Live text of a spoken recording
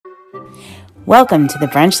Welcome to the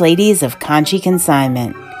Brunch Ladies of Conshy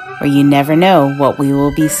Consignment, where you never know what we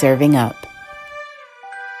will be serving up.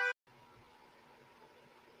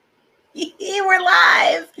 We're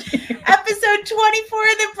live! Episode 24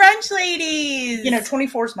 of the Brunch Ladies! You know,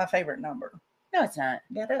 24 is my favorite number. No, it's not.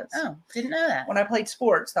 Yeah, it is. Oh, didn't know that. When I played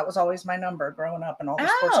sports, that was always my number growing up. And all the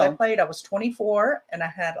sports I played, I was 24, and I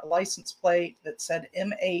had a license plate that said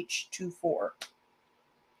MH24.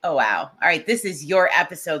 Oh, wow. All right, this is your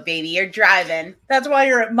episode, baby. You're driving. That's why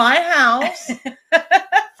you're at my house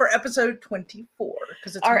for episode 24.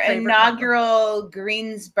 Because it's our my favorite inaugural number.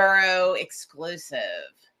 Greensboro exclusive.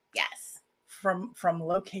 Yes. From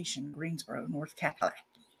location, Greensboro, North Carolina.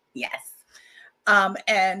 Yes.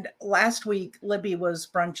 And last week, Libby was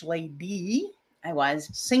brunch lady. I was.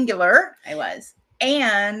 Singular. I was.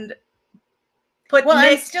 And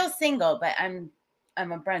I'm still single, but I'm a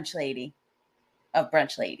brunch lady of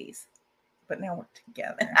brunch ladies. But now we're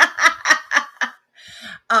together.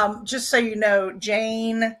 Just so you know,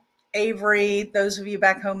 Jane, Avery, those of you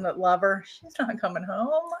back home that love her, she's not coming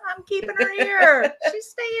home. I'm keeping her here. She's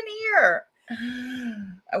staying here.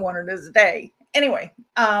 I want her to stay. Anyway,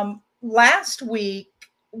 last week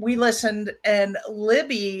we listened and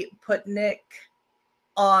Libby put Nick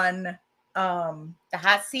on the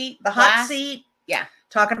hot seat. The hot seat. Yeah.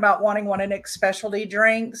 Talking about wanting one of Nick's specialty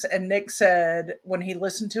drinks. And Nick said when he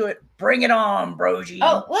listened to it, bring it on, brogy.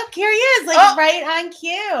 Oh, look, here he is. Right on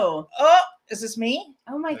cue. Oh, is this me?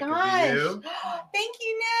 Oh my That could gosh. be you. Thank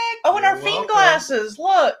you, Nick. Oh, and You're our fiend welcome. glasses.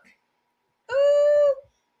 Look. Ooh.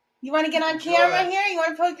 You want to get on Enjoy. camera here? You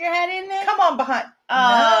want to poke your head in there? Come on behind. Oh,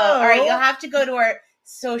 No. all right. You'll have to go to our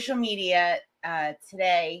social media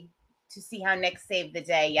today to see how Nick saved the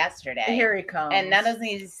day yesterday. Here he comes. And not only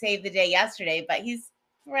did he save the day yesterday, but he's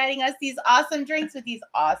providing us these awesome drinks with these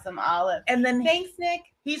awesome olives. And then Thanks, Nick.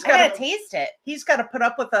 he's I got gotta to taste it. He's got to put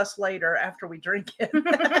up with us later after we drink it.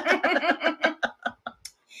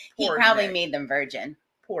 He Poor probably Nick. made them virgin.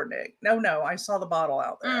 Poor Nick. No, I saw the bottle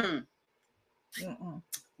out there. Mm. Mm-mm.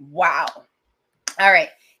 Wow. All right.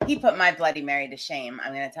 He put my Bloody Mary to shame.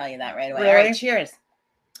 I'm going to tell you that right away. All Really? right. Cheers.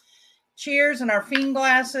 Cheers, and our fiend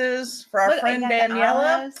glasses for our Look, I friend got the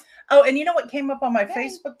Daniela. olives. Oh, and you know what came up on my Okay.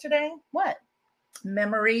 Facebook today? What?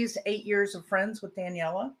 Memories, 8 years of friends with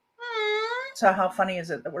Daniela. Mm. So how funny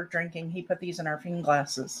is it that we're drinking? He put these in our fiend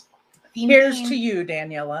glasses. Fiend Here's fiend. to you,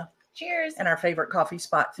 Daniela, Cheers. and our favorite coffee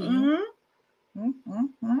spot fiend. Mhm.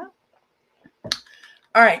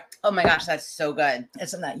 All right. Oh my gosh, that's so good.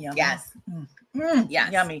 Isn't that yummy? Yes.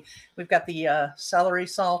 Yes. Yummy. We've got the celery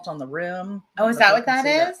salt on the rim. Oh, is that what that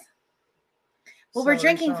is? Well, we're Celery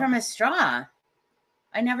drinking salt. from a straw.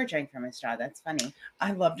 I never drank from a straw. That's funny.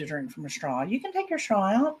 I love to drink from a straw. You can take your straw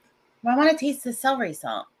out. Well, I want to taste the celery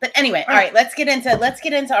salt. But anyway, all right, let's get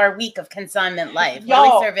into our week of consignment life. What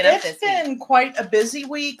are we serving up it's this week? been quite a busy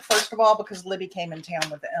week. First of all, because Libby came in town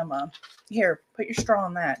with Emma. Here, put your straw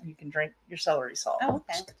on that. And you can drink your celery salt. Oh, okay.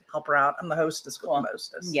 Just to help her out. I'm the hostess with Cool. the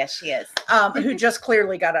mostess. Yes, she is. Who just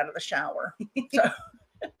clearly got out of the shower. So,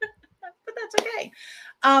 but that's okay.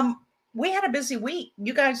 We had a busy week.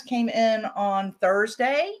 You guys came in on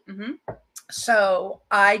Thursday. Mm-hmm. So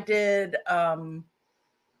I did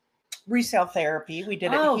resale therapy. We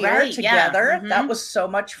did it Oh, here right, yeah. together. Mhm. That was so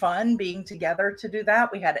much fun being together to do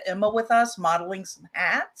that. We had Emma with us modeling some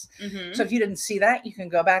hats. Mm-hmm. So if you didn't see that, you can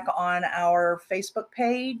go back on our Facebook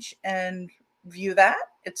page and view that.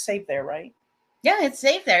 It's saved there, right? Yeah, it's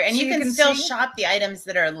saved there. And So you can still see? shop the items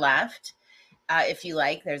that are left. If you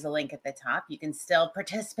like, there's a link at the top. You can still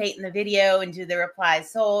participate in the video and do the replies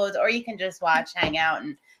sold, or you can just watch, hang out,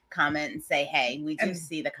 and comment and say, hey, we do And-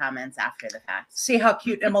 see the comments after the fact. See how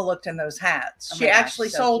cute Emma looked in those hats. Oh She my gosh, actually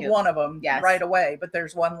so sold cute. one of them Yes. right away, but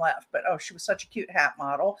there's one left. But oh, she was such a cute hat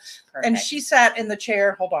model. Perfect. And she sat in the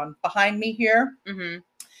chair, hold on, behind me here. Mm-hmm.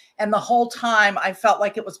 And the whole time I felt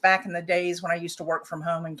like it was back in the days when I used to work from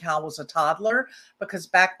home and Cal was a toddler, because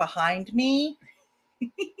back behind me,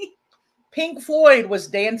 Pink Floyd was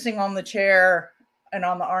dancing on the chair and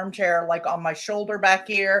on the armchair, like on my shoulder back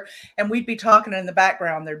here. And we'd be talking in the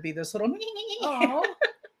background. There'd be this little, Oh,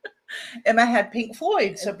 Emma had Pink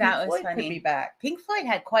Floyd. So That Pink was Floyd funny. could be back. Pink Floyd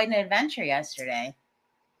had quite an adventure yesterday.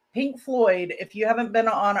 Pink Floyd, if you haven't been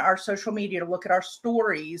on our social media to look at our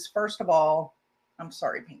stories, first of all, I'm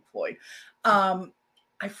sorry, Pink Floyd.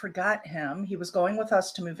 I forgot him. He was going with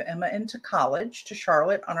us to move Emma into college to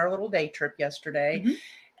Charlotte on our little day trip yesterday. Mhm.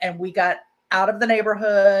 And we got out of the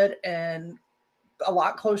neighborhood and a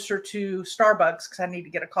lot closer to Starbucks because I need to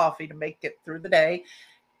get a coffee to make it through the day,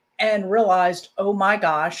 and realized, oh my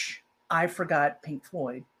gosh, I forgot Pink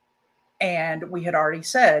Floyd. And we had already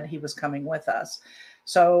said he was coming with us.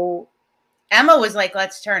 So Emma was like,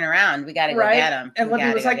 let's turn around. We got to go Right. get him. And We Libby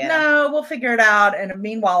gotta was go like, get him. no, we'll figure it out. And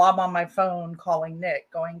meanwhile, I'm on my phone calling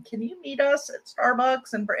Nick, going, can you meet us at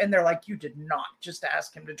Starbucks? And they're like, you did not just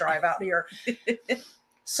ask him to drive out here.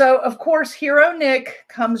 So, of course, hero Nick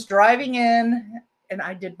comes driving in, and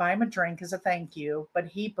I did buy him a drink as a thank you, but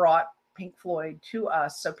he brought Pink Floyd to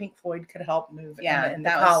us so Pink Floyd could help move Emma into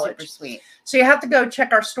that college. was super sweet. So you have to go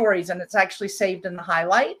check our stories, and it's actually saved in the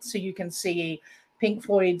highlights, so you can see Pink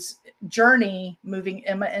Floyd's journey moving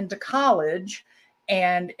Emma into college.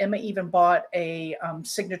 And Emma even bought a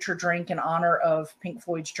signature drink in honor of Pink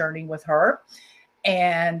Floyd's journey with her.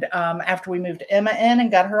 And after we moved Emma in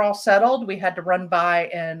and got her all settled, we had to run by,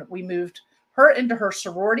 and we moved her into her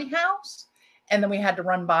sorority house. And then we had to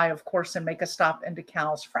run by, of course, and make a stop into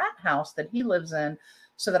Cal's frat house that he lives in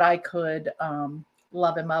so that I could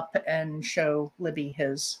love him up and show Libby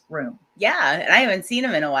his room. Yeah. And I haven't seen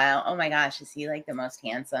him in a while. Oh my gosh. Is he like the most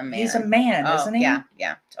handsome man? He's a man, isn't he? Yeah.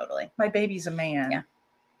 Yeah, totally. My baby's a man. Yeah.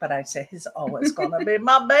 But I say he's always going to be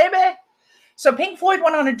my baby. So Pink Floyd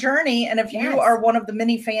went on a journey. And if you are one of the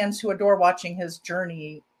many fans who adore watching his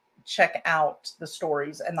journey, check out the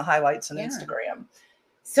stories and the highlights on Instagram.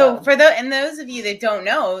 So for those of you that don't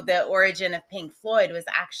know, the origin of Pink Floyd was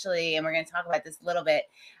actually, and we're going to talk about this a little bit,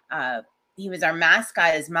 he was our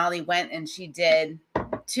mascot as Molly went and she did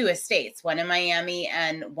 2 estates, one in Miami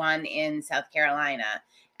and one in South Carolina.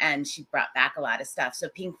 And she brought back a lot of stuff. So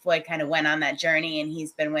Pink Floyd kind of went on that journey and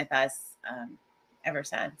he's been with us ever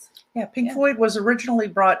since. Yeah, Pink Floyd was originally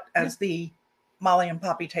brought as the Molly and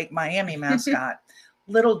Poppy Take Miami mascot.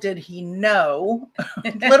 Little did he know,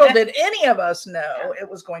 little did any of us know it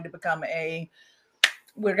was going to become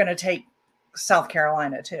we're going to take South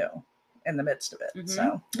Carolina too in the midst of it. Mm-hmm.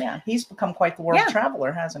 So yeah, he's become quite the world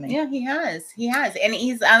traveler, hasn't he? Yeah, he has. And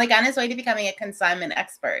he's like on his way to becoming a consignment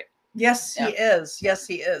expert. Yes, he is. Yes,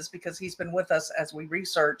 he is, because he's been with us as we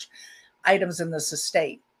research items in this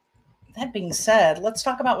estate. That being said, let's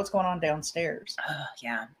talk about what's going on downstairs. Oh,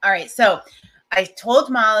 yeah. All right. So I told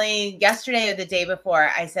Molly yesterday or the day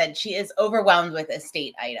before, I said she is overwhelmed with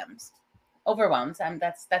estate items. Overwhelmed.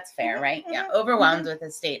 That's fair, right? Yeah. Overwhelmed with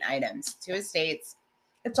estate items. 2 estates.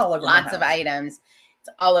 It's all over. Lots of items. It's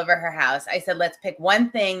all over her house. I said, let's pick one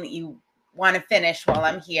thing that you want to finish while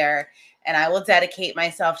I'm here. And I will dedicate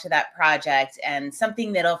myself to that project and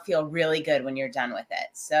something that'll feel really good when you're done with it.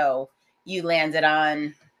 So you landed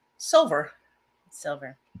on silver.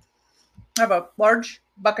 I have a large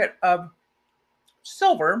bucket of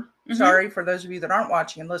silver. Mm-hmm. Sorry for those of you that aren't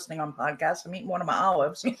watching and listening on podcasts. I'm eating one of my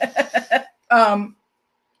olives. I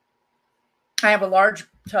have a large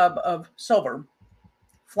tub of silver,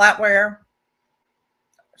 flatware,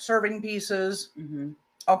 serving pieces,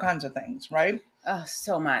 all kinds of things, right? Oh,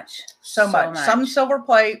 so much. So much. Some silver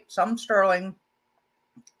plate, some sterling,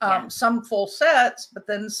 some full sets, but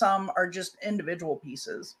then some are just individual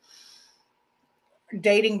pieces.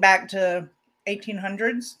 Dating back to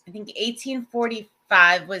 1800s. I think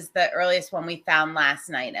 1845 was the earliest one we found last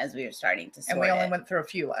night as we were starting to sort. And we only went through a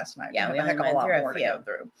few last night. Yeah, we only went through a few. To go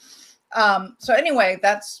through. So anyway,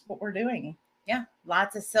 that's what we're doing. Yeah,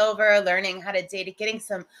 lots of silver, learning how to date it, getting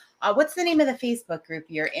some. What's the name of the Facebook group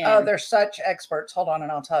you're in? Oh, they're such experts. Hold on,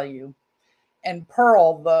 and I'll tell you. And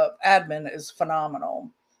Pearl, the admin, is phenomenal.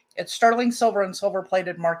 It's sterling silver and silver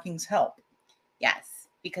plated markings help. Yes,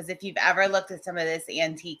 because if you've ever looked at some of this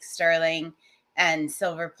antique sterling and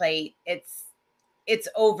silver plate, it's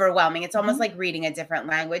overwhelming. It's almost like reading a different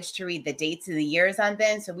language to read the dates and the years on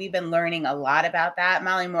things. So we've been learning a lot about that,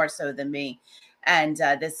 Molly more so than me. And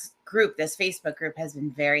this Facebook group has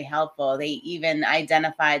been very helpful. They even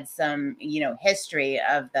identified some, history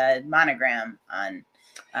of the monogram on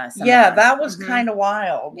that was kind of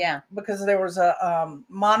wild. Yeah. Because there was a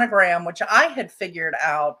monogram, which I had figured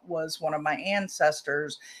out was one of my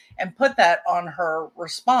ancestors, and put that on her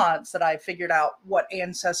response that I figured out what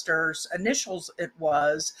ancestor's initials it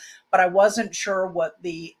was, but I wasn't sure what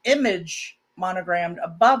the image monogrammed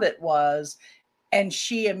above it was. And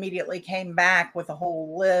she immediately came back with a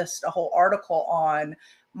whole list, a whole article on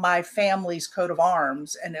my family's coat of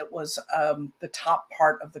arms. And it was the top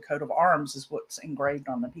part of the coat of arms is what's engraved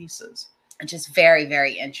on the pieces. Just very,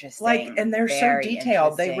 very interesting. And they're so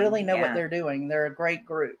detailed. They really know what they're doing. They're a great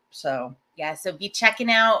group. So yeah. So be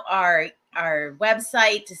checking out our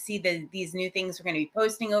website to see these new things we're going to be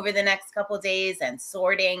posting over the next couple of days and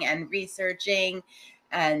sorting and researching.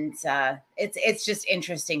 And it's just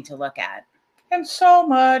interesting to look at. And so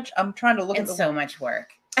much. I'm trying to look at so much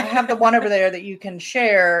work. I have the one over there that you can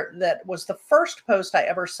share. That was the first post I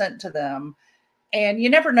ever sent to them. And you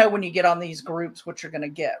never know when you get on these groups what you're going to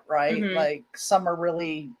get, right? Like some are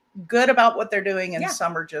really good about what they're doing, and Yeah.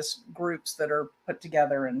 some are just groups that are put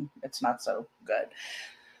together and it's not so good.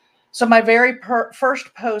 So my very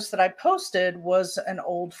first post that I posted was an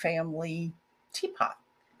old family teapot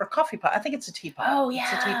or coffee pot. I think it's a teapot. Oh, It's a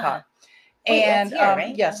yeah. teapot. Wait, And it's here,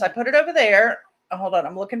 right? yes, I put it over there. Hold on,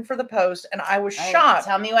 I'm looking for the post, and I was All right, shocked.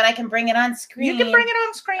 tell me when I can bring it on screen. You can bring it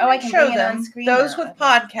on screen. Oh, I and can show bring it on them. screen Those now. with Okay.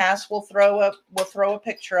 podcasts, we'll throw a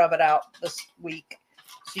picture of it out this week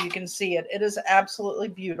so you can see it. It is absolutely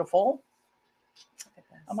beautiful.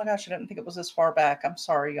 Oh my gosh, I didn't think it was this far back. I'm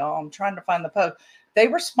sorry, y'all. I'm trying to find the post. They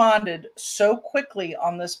responded so quickly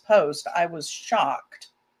on this post. I was shocked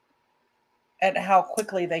at how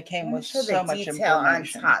quickly they came with so much detail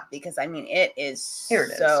information on top, because I mean it is Here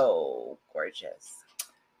it is. so gorgeous.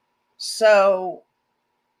 So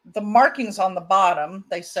the markings on the bottom,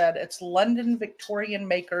 they said it's London Victorian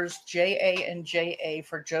makers JA and JA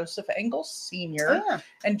for Joseph Engel Sr.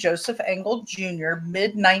 and Joseph Engel Jr.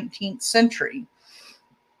 mid 19th century.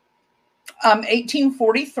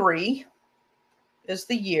 1843 is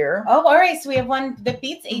the year. Oh, all right. So we have one that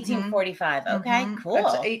beats 1845. Okay, cool.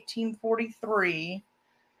 That's 1843.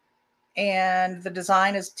 And the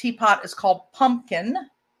design is teapot is called Pumpkin.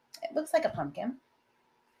 It looks like a pumpkin.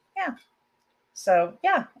 Yeah. So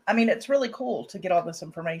yeah, I mean, it's really cool to get all this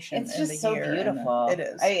information. It's just so beautiful. It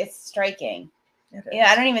is. It's striking. It is. Yeah,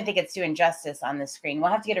 I don't even think it's doing justice on the screen.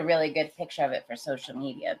 We'll have to get a really good picture of it for social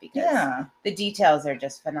media, because the details are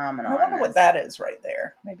just phenomenal. I wonder what that is right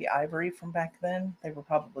there.Maybe ivory from back then. They were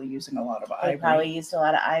probably using a lot of ivory. They probably used a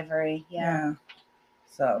lot of ivory. Yeah.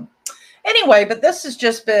 So anyway, but this is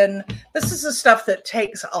the stuff that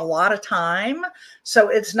takes a lot of time. So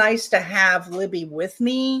it's nice to have Libby with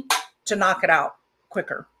me to knock it out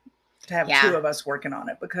quicker, to have two of us working on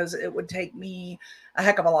it, because it would take me a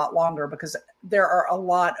heck of a lot longer, because there are a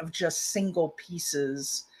lot of just single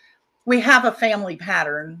pieces. We have a family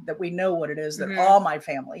pattern that we know what it is that all my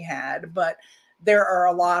family had, but there are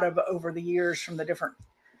a lot of, over the years, from the different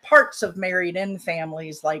parts of married in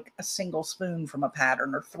families, like a single spoon from a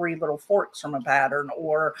pattern, or 3 little forks from a pattern,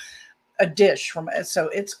 or a dish from it. So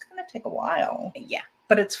it's going to take a while. Yeah.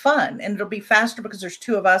 But it's fun, and it'll be faster because there's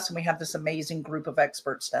 2 of us and we have this amazing group of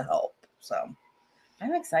experts to help. So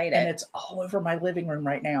I'm excited. And it's all over my living room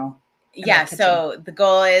right now. Yeah. So the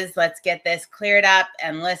goal is, let's get this cleared up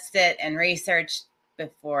and list it and researched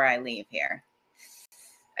before I leave here.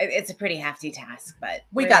 It's a pretty hefty task, but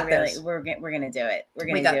we got this. We're going to do it. We're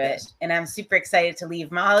going to do it. And I'm super excited to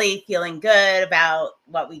leave Molly feeling good about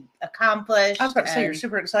what we accomplished. I was about to say, you're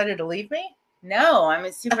super excited to leave me? No,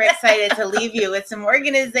 I'm super excited to leave you with some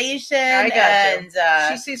organization. I got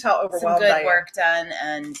you. She sees how overwhelmed I am. Some good work done,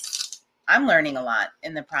 and I'm learning a lot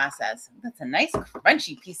in the process. That's a nice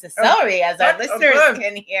crunchy piece of celery, as our listeners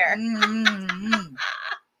can hear.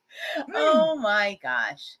 Oh my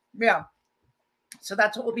gosh. Yeah. So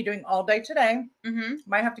that's what we'll be doing all day today.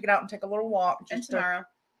 Might have to get out and take a little walk just tomorrow.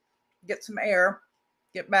 Get some air,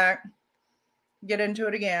 get back, get into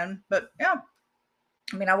it again. But yeah,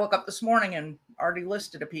 I mean, I woke up this morning and already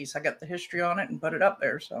listed a piece. I got the history on it and put it up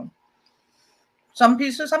there. So some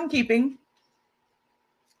pieces I'm keeping.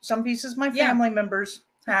 Some pieces my family members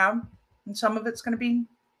have. And some of it's going to be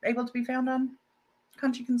able to be found on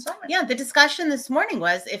Conshy Consignment. Yeah, the discussion this morning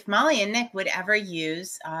was if Molly and Nick would ever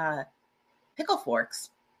use pickle forks.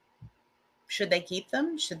 Should they keep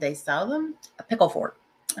them? Should they sell them? A pickle fork.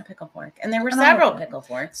 A pickle fork. And there were several pickle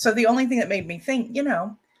forks. So the only thing that made me think,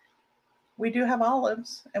 we do have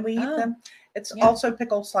olives and we eat them. It's also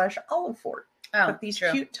pickle/olive fork. Oh, but these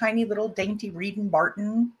cute, tiny little dainty Reed and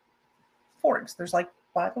Barton forks. There's like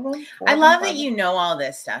 5 of them. I love that you know all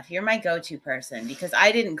this stuff. You're my go-to person, because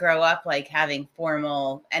I didn't grow up like having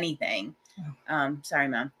formal anything. Sorry,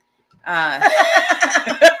 Mom.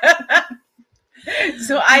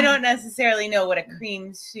 So I don't necessarily know what a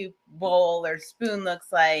cream soup bowl or spoon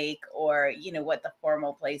looks like, or what the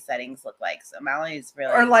formal place settings look like. So Molly is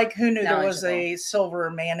really, or like, who knew there was a silver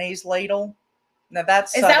mayonnaise ladle? Now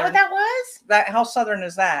that's Southern. Is that what that was? How Southern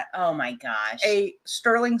is that? Oh my gosh! A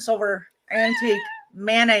sterling silver antique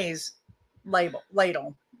mayonnaise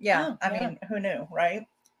ladle. Yeah, I mean, who knew, right?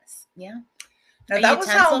 Yeah. Now, that was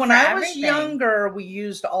how, when I was younger, we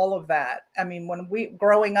used all of that. I mean,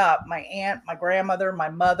 growing up, my aunt, my grandmother, my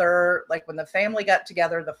mother, like when the family got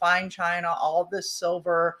together, the fine china, all this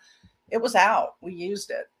silver, it was out. We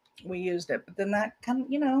used it. But then that kind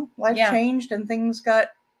of, life changed and things got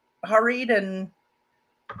hurried, and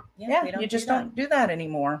you just don't do that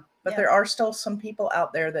anymore. But there are still some people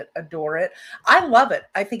out there that adore it. I love it.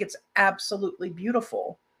 I think it's absolutely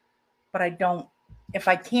beautiful. But if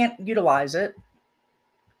I can't utilize it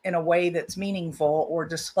in a way that's meaningful, or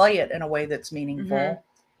display it in a way that's meaningful,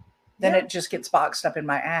 then it just gets boxed up in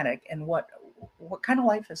my attic. And what kind of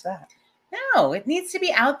life is that? No, it needs to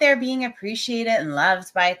be out there being appreciated and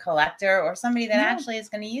loved by a collector or somebody that actually is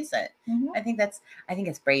going to use it. I think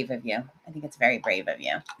it's brave of you. I think it's very brave of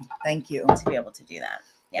you. Thank you. To be able to do that.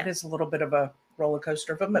 Yeah. It is a little bit of a roller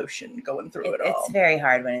coaster of emotion going through it all. It's very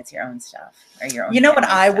hard when it's your own stuff or your own. You know what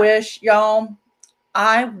I wish, y'all?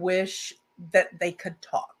 I wish that they could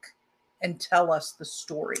talk and tell us the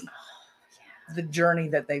story, the journey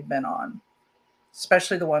that they've been on,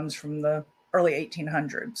 especially the ones from the early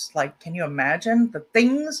 1800s. Like, can you imagine the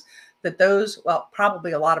things that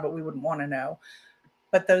probably a lot of it we wouldn't want to know,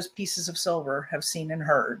 but those pieces of silver have seen and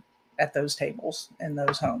heard at those tables in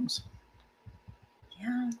those homes.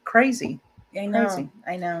 Yeah. Crazy. I know. Crazy.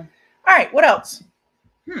 I know. All right. What else?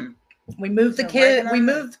 We moved the kid. We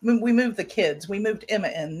moved the kids. We moved Emma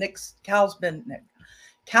in.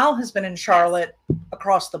 Cal has been in Charlotte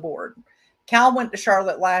across the board. Cal went to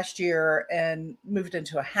Charlotte last year and moved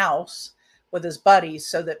into a house with his buddies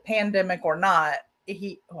so that pandemic or not,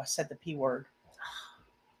 I said the P word.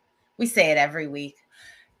 We say it every week.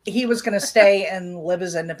 He was going to stay and live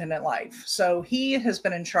his independent life. So he has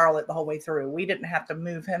been in Charlotte the whole way through. We didn't have to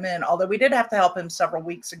move him in, although we did have to help him several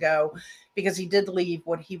weeks ago because he did leave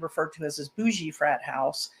what he referred to as his bougie frat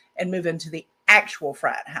house and move into the actual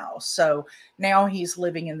frat house. So now he's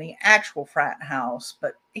living in the actual frat house,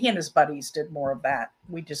 but he and his buddies did more of that.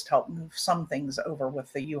 We just helped move some things over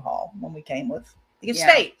with the U-Haul when we came with the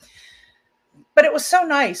estate. But it was so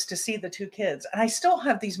nice to see the two kids. And I still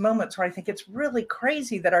have these moments where I think it's really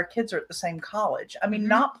crazy that our kids are at the same college. I mean,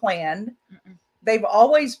 not planned. They've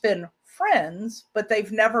always been friends, but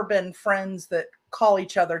they've never been friends that call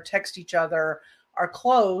each other, text each other, are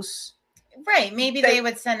close. Right. Maybe they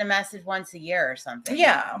would send a message once a year or something.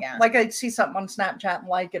 Yeah. Like I'd see something on Snapchat and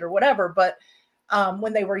like it or whatever. But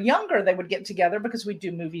when they were younger, they would get together because we'd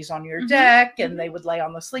do movies on your deck and they would lay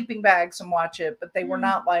on the sleeping bags and watch it. But they were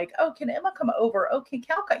not like, oh, can Emma come over? Oh, can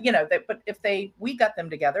Cal come? You know, but if we got them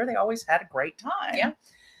together, they always had a great time. Yeah.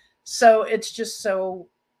 So it's just so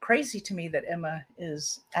crazy to me that Emma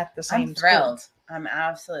is at the same school. I'm thrilled. I'm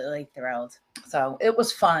absolutely thrilled. So it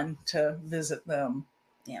was fun to visit them.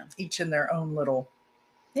 Yeah. Each in their own little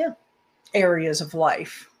areas of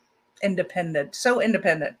life. Independent. So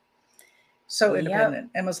independent. So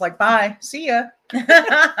independent. Emma's like, bye. See ya. Go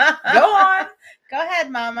on. Go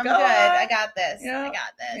ahead, Mom. I'm good. I got this. Yeah. I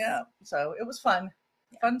got this. Yeah. So it was fun.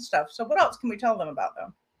 Fun stuff. So what else can we tell them about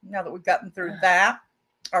them? Now that we've gotten through that,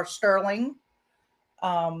 our Sterling.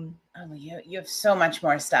 You have so much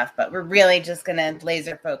more stuff, but we're really just going to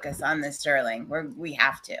laser focus on this Sterling. We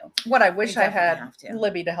have to. What I wish I had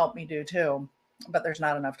Libby to help me do too, but there's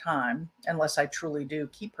not enough time unless I truly do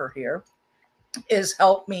keep her here, is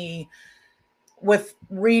help me with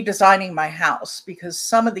redesigning my house, because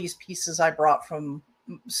some of these pieces I brought from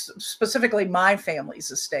specifically my family's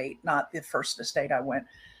estate, not the first estate I went.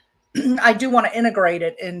 I do want to integrate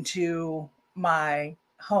it into my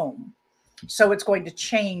home. So it's going to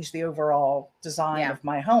change the overall design of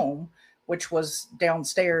my home, which was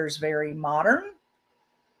downstairs very modern.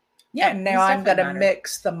 Yeah. And now I'm going to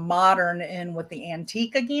mix the modern in with the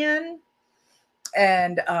antique again.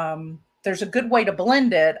 And there's a good way to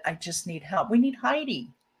blend it. I just need help. We need Heidi.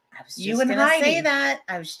 I was just going to say that.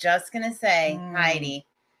 I was just going to say Heidi.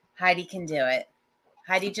 Heidi can do it.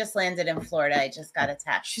 Heidi just landed in Florida. I just got a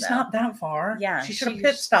text. She's not that far. Yeah. She should have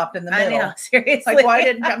pit stopped in the middle. I know, seriously. Like, why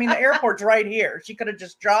didn't, the airport's right here. She could have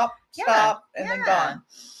just dropped, stopped, and then gone.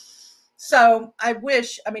 So I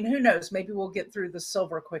wish, who knows? Maybe we'll get through the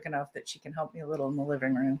silver quick enough that she can help me a little in the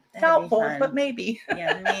living room. Doubtful, but maybe.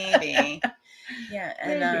 Yeah, maybe. Yeah.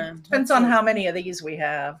 And depends on how many of these we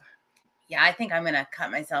have. Yeah, I think I'm going to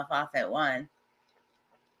cut myself off at one.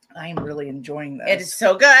 I am really enjoying this. It is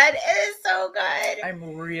so good. It is so good.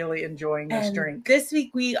 I'm really enjoying this drink. This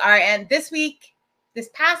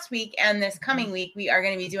past week and this coming week, we are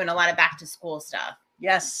going to be doing a lot of back to school stuff.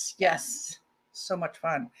 Yes. So much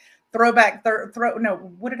fun. Throwback.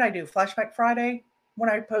 What did I do? Flashback Friday when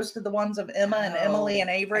I posted the ones of Emma and Emily and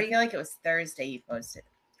Avery. I feel like it was Thursday you posted.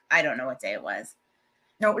 I don't know what day it was.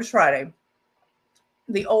 No, it was Friday.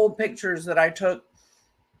 The old pictures that I took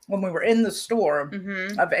when we were in the store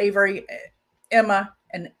of Avery, Emma,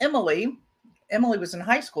 and Emily. Emily was in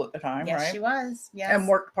high school at the time, right? Yes, she was. Yes. And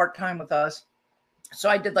worked part-time with us. So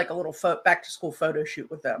I did like a little back to school photo shoot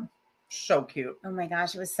with them. So cute. Oh my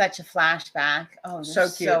gosh, it was such a flashback. Oh, so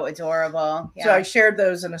cute. So adorable. Yeah. So I shared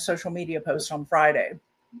those in a social media post on Friday.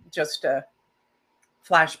 Just a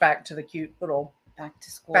flashback to the cute little back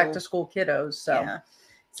to school kiddos. So yeah.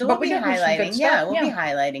 So we'll be highlighting. Yeah, we'll be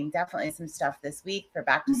highlighting definitely some stuff this week for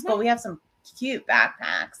back to school. We have some cute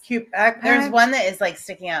backpacks. Cute backpacks. There's one that is like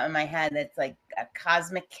sticking out in my head that's like a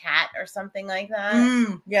cosmic cat or something like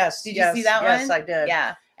that. Yes. Did you see that one? Yes, I did.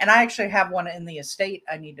 Yeah. And I actually have one in the estate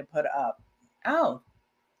I need to put up. Oh,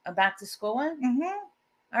 a back to school one? Mm-hmm.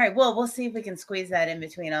 All right. Well, we'll see if we can squeeze that in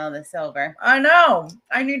between all the silver. I know.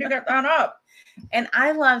 I need to get that up. And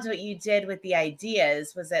I loved what you did with the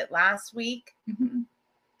ideas. Was it last week?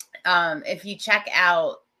 Mm-hmm. If you check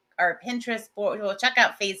out our Pinterest board, well, check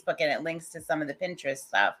out Facebook and it links to some of the Pinterest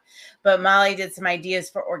stuff. But Molly did some ideas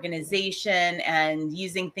for organization and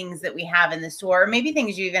using things that we have in the store, or maybe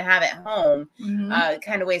things you even have at home,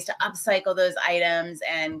 kind of ways to upcycle those items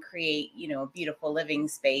and create, a beautiful living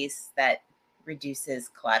space that reduces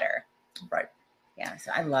clutter. Right. Yeah.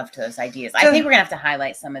 So I loved those ideas. I think we're gonna have to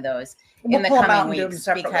highlight some of those in the coming weeks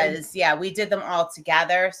because we did them all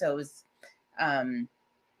together. So it was,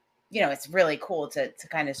 it's really cool to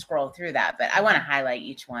kind of scroll through that, but I want to highlight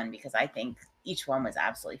each one because I think each one was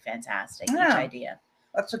absolutely fantastic. Yeah. Each idea.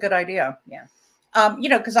 That's a good idea. Yeah.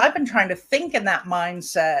 Because I've been trying to think in that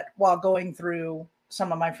mindset while going through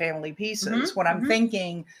some of my family pieces when I'm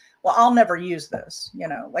thinking, well, I'll never use this,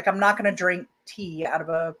 like I'm not going to drink tea out of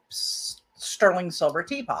a sterling silver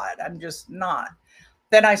teapot. I'm just not.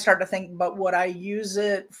 Then I start to think, but would I use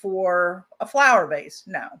it for a flower vase?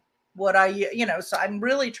 No. Would I, so I'm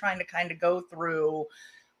really trying to kind of go through,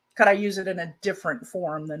 could I use it in a different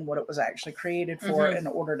form than what it was actually created for in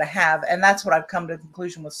order to have? And that's what I've come to the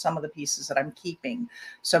conclusion with some of the pieces that I'm keeping.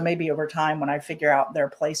 So maybe over time, when I figure out their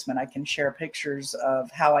placement, I can share pictures of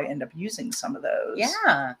how I end up using some of those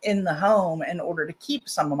in the home in order to keep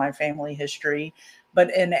some of my family history,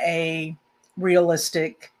 but in a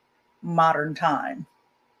realistic modern time.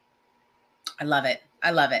 I love it.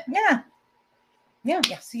 I love it. Yeah. Yeah.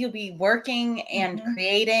 So you'll be working and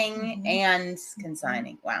creating and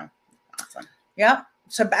consigning. Wow. Awesome. Yep.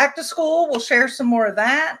 So back to school, we'll share some more of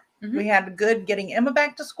that. We had good getting Emma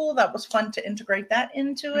back to school. That was fun to integrate that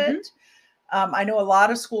into it. I know a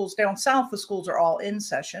lot of schools down south, the schools are all in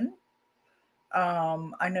session.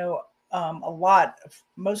 I know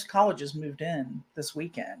most colleges moved in this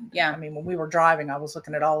weekend. Yeah. I mean, when we were driving, I was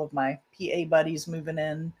looking at all of my PA buddies moving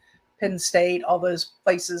in. Penn State, all those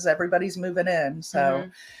places, everybody's moving in. So,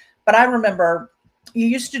 but I remember you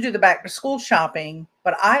used to do the back to school shopping,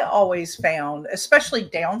 but I always found, especially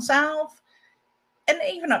down south and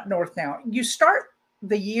even up north now, you start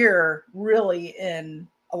the year really in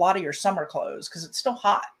a lot of your summer clothes because it's still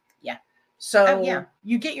hot. Yeah. So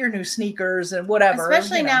you get your new sneakers and whatever.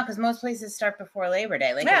 Especially now because most places start before Labor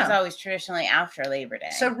Day. Like it was always traditionally after Labor Day.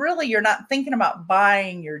 So really you're not thinking about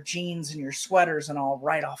buying your jeans and your sweaters and all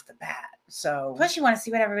right off the bat. So plus you want to see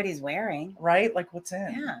what everybody's wearing. Right? Like what's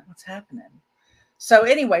in. Yeah. What's happening. So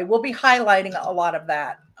anyway, we'll be highlighting a lot of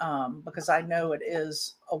that because I know it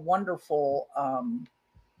is a wonderful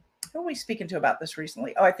who are we speaking to about this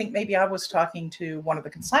recently? Oh, I think maybe I was talking to one of the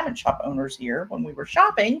consignment shop owners here when we were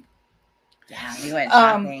shopping. Yeah, we went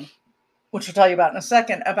shopping. Which we'll tell you about in a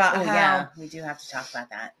second about how we do have to talk about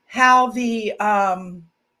that. How the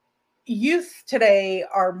youth today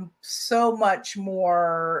are so much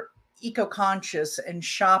more eco-conscious and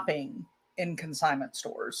shopping in consignment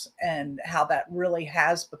stores and how that really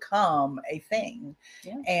has become a thing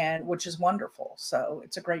and which is wonderful. So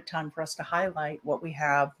it's a great time for us to highlight what we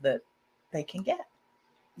have that they can get.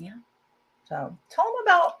 Yeah. So tell them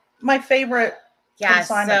about my favorite. Yeah.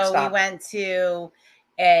 So we went to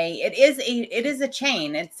it is a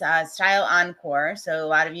chain. It's Style Encore. So a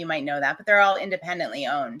lot of you might know that, but they're all independently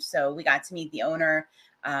owned. So we got to meet the owner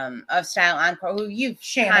of Style Encore, who you've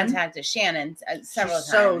contacted, Shannon, several times.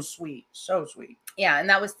 So sweet. Yeah, and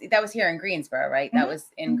that was here in Greensboro, right? That was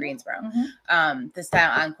in Greensboro. The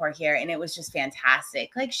Style Encore here, and it was just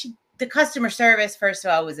fantastic. Like the customer service, first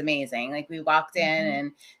of all, was amazing. Like we walked in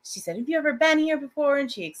and she said, "Have you ever been here before?"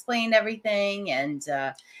 And she explained everything. And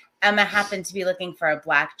Emma happened to be looking for a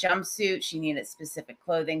black jumpsuit. She needed specific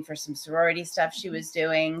clothing for some sorority stuff she was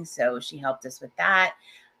doing, so she helped us with that.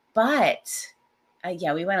 But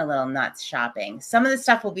we went a little nuts shopping. Some of the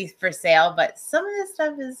stuff will be for sale, but some of the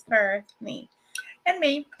stuff is for me. And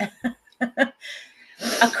me.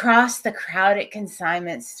 Across the crowded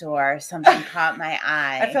consignment store, something caught my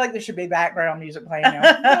eye. I feel like there should be background music playing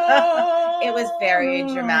now. It was very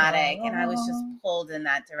dramatic, and I was just pulled in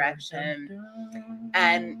that direction.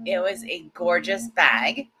 And it was a gorgeous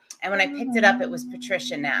bag. And when I picked it up, it was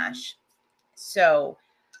Patricia Nash. So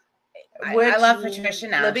I love Patricia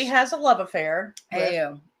Nash. Libby has a love affair. I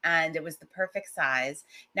do. And it was the perfect size.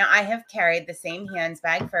 Now, I have carried the same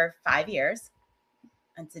handbag for 5 years.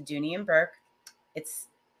 It's a Dooney & Burke.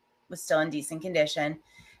 Was still in decent condition.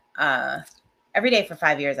 Every day for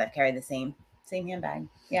 5 years, I've carried the same handbag.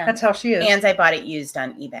 Yeah. That's how she is. And I bought it used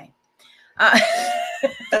on eBay.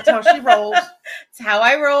 That's how she rolls. It's how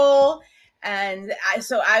I roll. And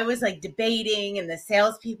so I was like debating, and the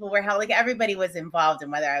salespeople were like everybody was involved in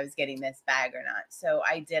whether I was getting this bag or not. So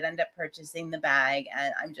I did end up purchasing the bag,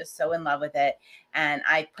 and I'm just so in love with it. And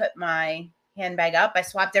I put my handbag up. I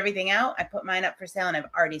swapped everything out. I put mine up for sale, and I've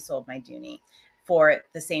already sold my Dooney for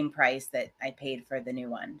the same price that I paid for the new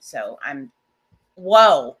one. So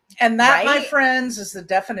whoa. And that, right? my friends, is the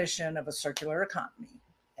definition of a circular economy.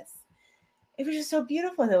 It was just so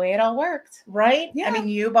beautiful the way it all worked. Right? Yeah. I mean,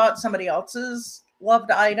 you bought somebody else's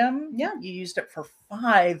loved item. Yeah. You used it for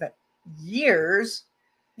 5 years.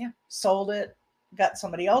 Yeah. Sold it, got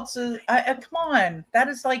somebody else's. Come on. That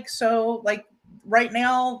is like, so like right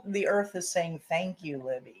now the earth is saying, thank you,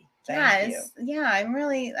 Libby. Thank you. Yeah. I'm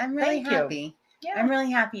really Thank happy. Yeah. I'm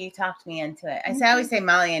really happy you talked me into it. I always say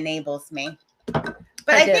Molly enables me. But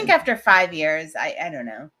I think after 5 years, I don't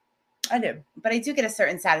know. I do. But I do get a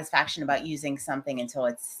certain satisfaction about using something until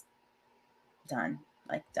it's done.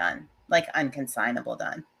 Like unconsignable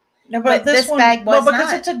done. No, but this one, bag was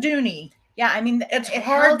because not. It's a Dooney. Yeah, I mean, it's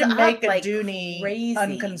hard to make a like Dooney crazy.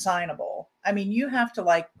 Unconsignable. I mean, you have to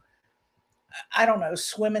like, I don't know,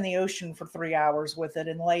 swim in the ocean for 3 hours with it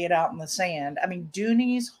and lay it out in the sand. I mean,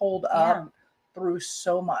 Dooneys hold up through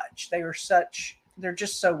so much. They're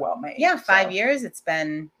just so well made. Yeah, 5 years. It's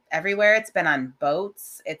been everywhere. It's been on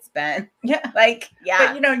boats. It's been But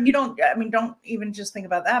you don't even just think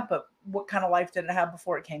about that, but what kind of life did it have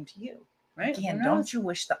before it came to you? Right. Again, don't you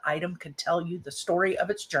wish the item could tell you the story of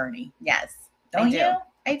its journey? Yes. Don't you?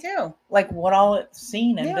 I do. Like what all it's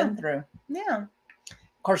seen and been through. Yeah.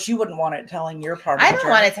 Of course, you wouldn't want it telling your part of I don't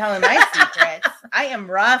want to tell him my secrets. I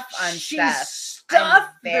am rough on stuff. Stuff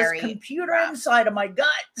this computer inside of my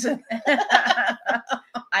gut.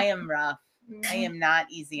 I am rough. I am not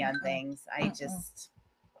easy on things.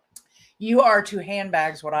 You are to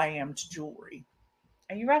handbags what I am to jewelry.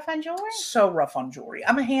 Are you rough on jewelry? So rough on jewelry.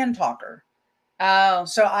 I'm a talker. Oh.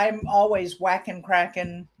 So I'm always whacking,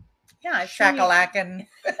 cracking. Yeah. Shakalacking.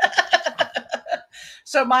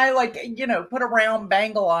 So my, put a round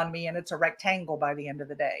bangle on me and it's a rectangle by the end of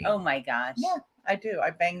the day. Oh my gosh. Yeah, I do. I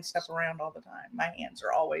bang stuff around all the time. My hands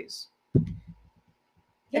are always.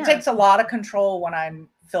 Yeah. It takes a lot of control when I'm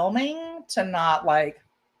filming to not like.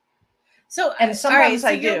 So, and sometimes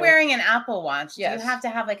I do. You're wearing an Apple Watch. Yes. Do you have to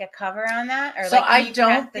have like a cover on that? Or so like, I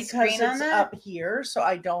don't, because it's up here. So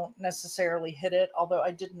I don't necessarily hit it. Although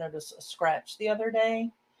I did notice a scratch the other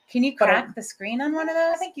day. Can you crack the screen on one of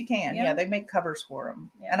those? I think you can. Yeah, they make covers for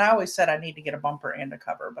them. Yeah. And I always said I need to get a bumper and a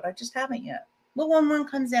cover, but I just haven't yet. Well, when one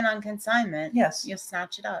comes in on consignment, you'll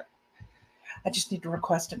snatch it up. I just need to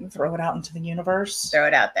request it and throw it out into the universe. Throw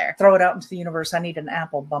it out there. Throw it out into the universe. I need an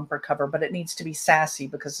Apple bumper cover, but it needs to be sassy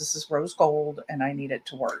because this is rose gold and I need it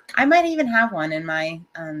to work. I might even have one in my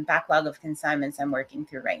backlog of consignments I'm working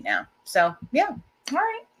through right now. So, yeah. All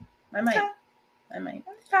right. I might. Okay.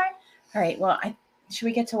 Okay. All right. Well, should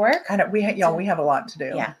we get to work? We have a lot to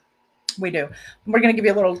do. Yeah, we do. We're going to give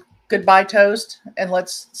you a little goodbye toast and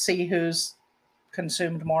let's see who's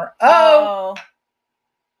consumed more. Oh,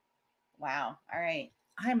 wow. All right.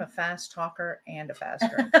 I'm a fast talker and a fast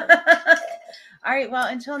drinker. All right. Well,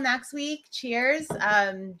 until next week, cheers.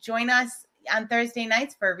 Join us on Thursday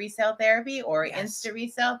nights for resale therapy or Insta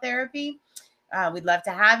resale therapy. We'd love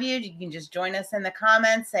to have you. You can just join us in the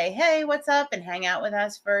comments, say, hey, what's up? And hang out with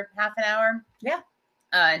us for half an hour. Yeah.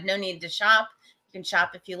 No need to shop. You can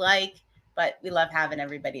shop if you like, but we love having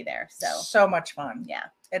everybody there. So much fun. Yeah,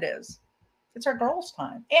 it is. It's our girls'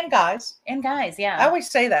 time and guys. Yeah. I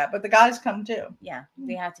always say that, but the guys come too. Yeah,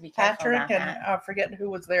 we have to be careful. Patrick and I forget who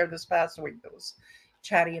was there this past week. That was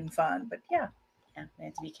chatty and fun, but yeah, we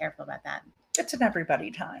have to be careful about that. It's an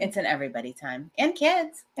everybody time. It's an everybody time, and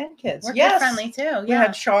kids. We're kid friendly too. Yeah. We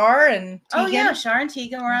had Shar and Tegan. Oh yeah, Shar and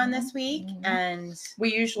Tegan were on this week, and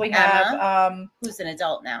we usually have who's an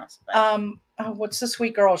adult now. But, what's this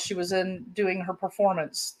sweet girl? She was doing her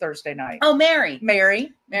performance Thursday night. Oh, Mary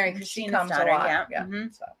Christina's daughter. A lot. Yeah. Mm-hmm.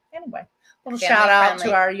 So anyway, little family shout out friendly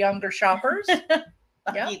to our younger shoppers.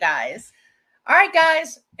 Love you guys. All right,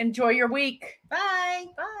 guys, enjoy your week. Bye.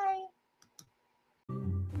 Bye.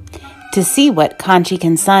 To see what Conshy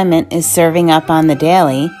Consignment is serving up on the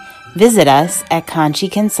daily, visit us at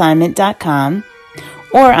conshyconsignment.com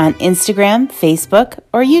or on Instagram, Facebook,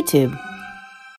 or YouTube.